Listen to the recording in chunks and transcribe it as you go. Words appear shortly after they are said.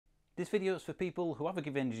This video is for people who have a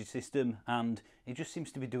GivEnergy system and it just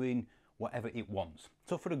seems to be doing whatever it wants.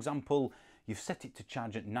 So for example, you've set it to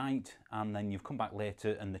charge at night and then you've come back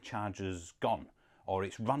later and the charger's gone. Or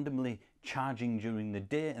it's randomly charging during the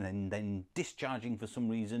day and then discharging for some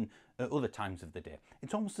reason at other times of the day.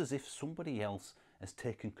 It's almost as if somebody else has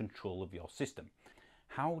taken control of your system.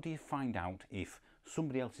 How do you find out if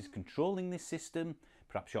somebody else is controlling this system?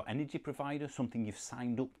 Perhaps your energy provider, something you've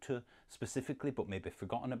signed up to specifically but maybe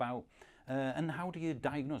forgotten about. And how do you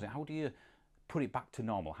diagnose it? How do you put it back to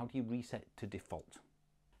normal? How do you reset to default?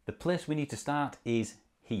 The place we need to start is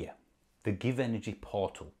here, the GivEnergy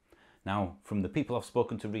portal. Now, from the people I've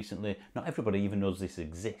spoken to recently, not everybody even knows this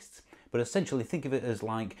exists, but essentially think of it as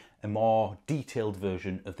like a more detailed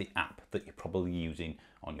version of the app that you're probably using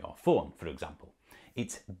on your phone, for example.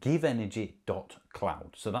 It's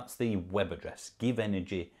givenergy.cloud. So that's the web address,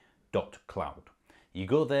 givenergy.cloud. You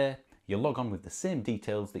go there, you log on with the same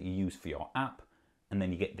details that you use for your app, and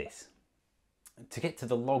then you get this. To get to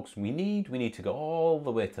the logs we need to go all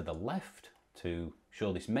the way to the left to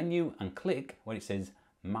show this menu and click where it says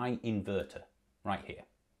My Inverter, right here.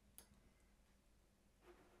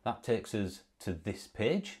 That takes us to this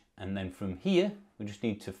page, and then from here we just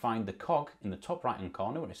need to find the cog in the top right hand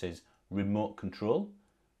corner where it says Remote Control.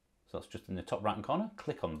 So that's just in the top right hand corner.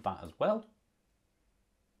 Click on that as well,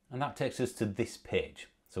 and that takes us to this page.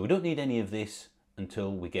 So we don't need any of this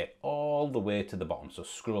until we get all the way to the bottom. So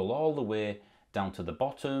scroll all the way down to the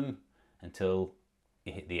bottom until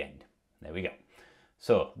you hit the end. There we go.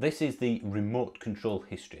 So this is the remote control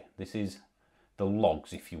history. This is the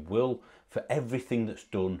logs, if you will, for everything that's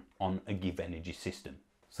done on a GivEnergy system.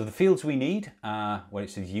 So the fields we need are where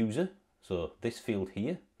it says user. So this field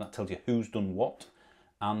here, that tells you who's done what,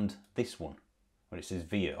 and this one where it says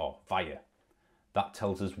via or via, that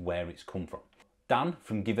tells us where it's come from. Dan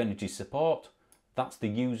from GivEnergy support, that's the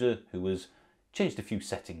user who has changed a few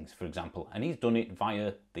settings, for example, and he's done it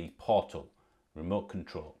via the portal, remote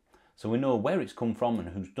control. So we know where it's come from and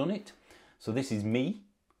who's done it. So this is me,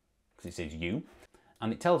 because it says you,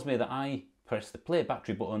 and it tells me that I press the play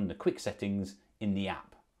battery button, the quick settings in the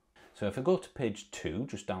app. So if I go to page 2,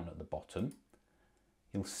 just down at the bottom,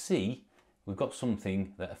 you'll see we've got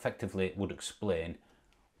something that effectively would explain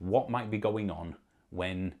what might be going on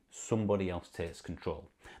when somebody else takes control.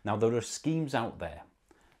 Now there are schemes out there.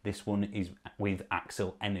 This one is with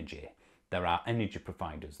GivEnergy. There are energy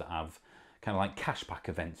providers that have kind of like cashback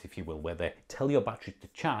events, if you will, where they tell your battery to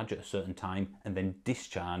charge at a certain time and then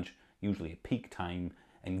discharge, usually at peak time,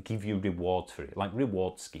 and give you rewards for it, like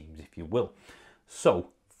reward schemes, if you will.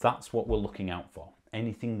 So that's what we're looking out for,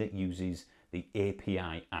 anything that uses the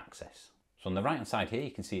API access. So on the right hand side here,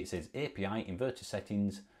 you can see it says API inverter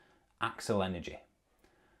settings, GivEnergy.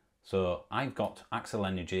 So I've got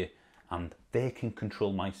GivEnergy and they can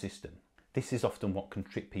control my system. This is often what can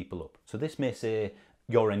trip people up. So this may say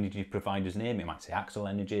your energy provider's name, it might say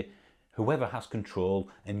GivEnergy, whoever has control,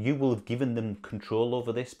 and you will have given them control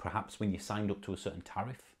over this, perhaps when you signed up to a certain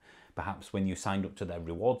tariff, perhaps when you signed up to their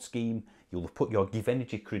reward scheme, you'll have put your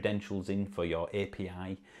GivEnergy credentials in for your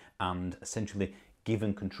API and essentially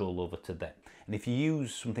given control over to them. And if you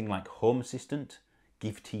use something like Home Assistant,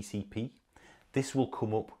 GivTCP, this will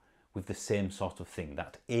come up with the same sort of thing,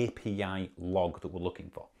 that API log that we're looking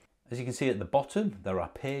for. As you can see at the bottom, there are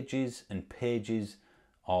pages and pages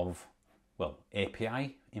of, well,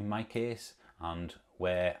 API in my case, and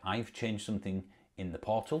where I've changed something in the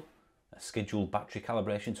portal, a scheduled battery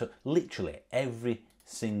calibration. So literally every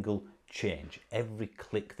single change, every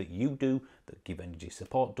click that you do, that GivEnergy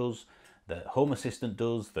support does, that Home Assistant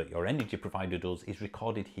does, that your energy provider does, is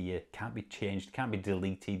recorded here, can't be changed, can't be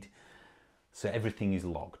deleted. So everything is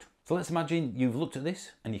logged. So let's imagine you've looked at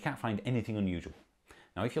this and you can't find anything unusual.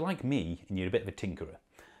 Now, if you're like me and you're a bit of a tinkerer,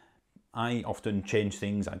 I often change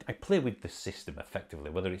things. I play with the system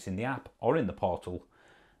effectively, whether it's in the app or in the portal.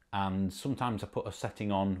 And sometimes I put a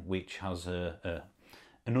setting on which has an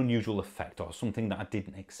unusual effect or something that I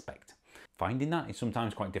didn't expect. Finding that is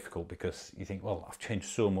sometimes quite difficult because you think, well, I've changed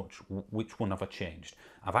so much. Which one have I changed?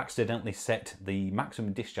 I've accidentally set the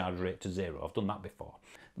maximum discharge rate to 0. I've done that before.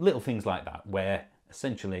 Little things like that where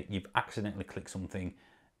essentially you've accidentally clicked something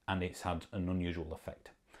and it's had an unusual effect.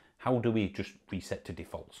 How do we just reset to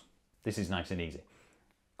defaults? This is nice and easy.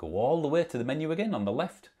 Go all the way to the menu again on the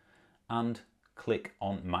left and click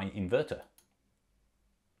on My Inverter.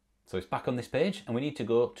 So it's back on this page and we need to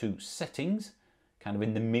go to Settings, kind of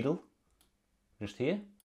in the middle, just here.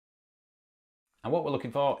 And what we're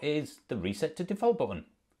looking for is the Reset to Default button.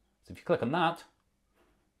 So if you click on that,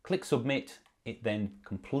 click Submit, it then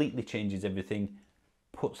completely changes everything,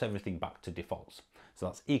 puts everything back to defaults. So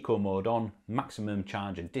that's eco mode on, maximum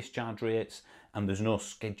charge and discharge rates, and there's no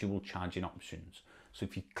scheduled charging options. So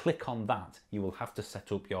if you click on that, you will have to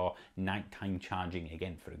set up your nighttime charging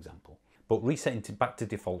again, for example. But resetting back to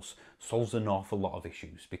defaults solves an awful lot of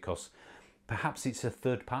issues, because perhaps it's a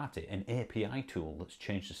third party, an API tool that's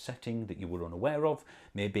changed the setting that you were unaware of.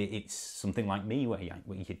 Maybe it's something like me where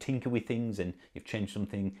you tinker with things and you've changed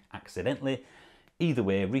something accidentally. Either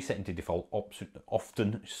way, resetting to default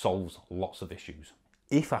often solves lots of issues.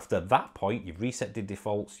 If after that point you've reset the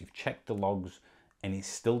defaults, you've checked the logs, and it's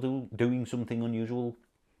still doing something unusual,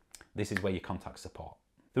 this is where you contact support.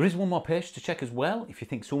 There is one more page to check as well if you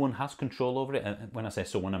think someone has control over it. When I say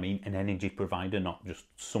someone, I mean an energy provider, not just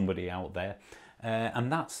somebody out there.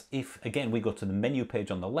 And that's if, again, we go to the menu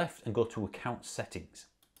page on the left and go to account settings.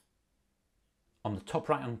 On the top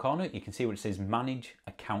right hand corner, you can see where it says manage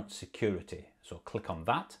account security. So click on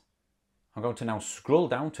that. I'm going to now scroll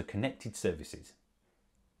down to connected services.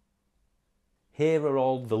 Here are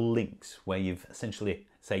all the links where you've essentially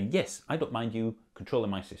said, yes, I don't mind you controlling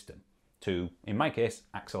my system, to, in my case,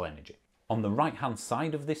 GivEnergy. On the right hand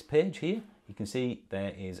side of this page here, you can see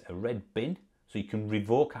there is a red bin, so you can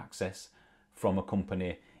revoke access from a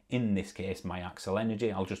company, in this case my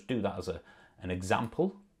GivEnergy. I'll just do that as an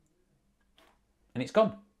example, and it's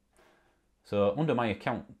gone. So under my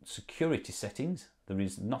account security settings, there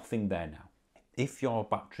is nothing there now. If your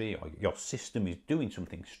battery or your system is doing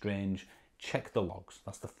something strange, check the logs.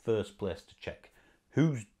 That's the first place to check.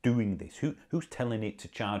 Who's doing this? Who's telling it to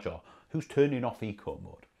charge, or who's turning off eco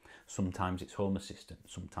mode? Sometimes it's Home Assistant,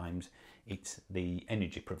 sometimes it's the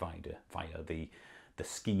energy provider via the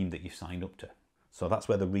scheme that you've signed up to. So that's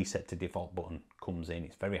where the reset to default button comes in.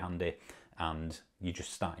 It's very handy, and you're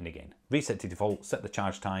just starting again. Reset to default, set the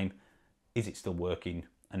charge time. Is it still working?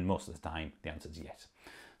 And most of the time, the answer is yes.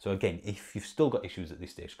 So again, if you've still got issues at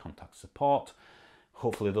this stage, contact support.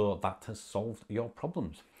 Hopefully though, that has solved your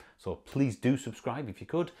problems. So please do subscribe if you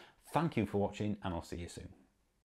could. Thank you for watching, and I'll see you soon.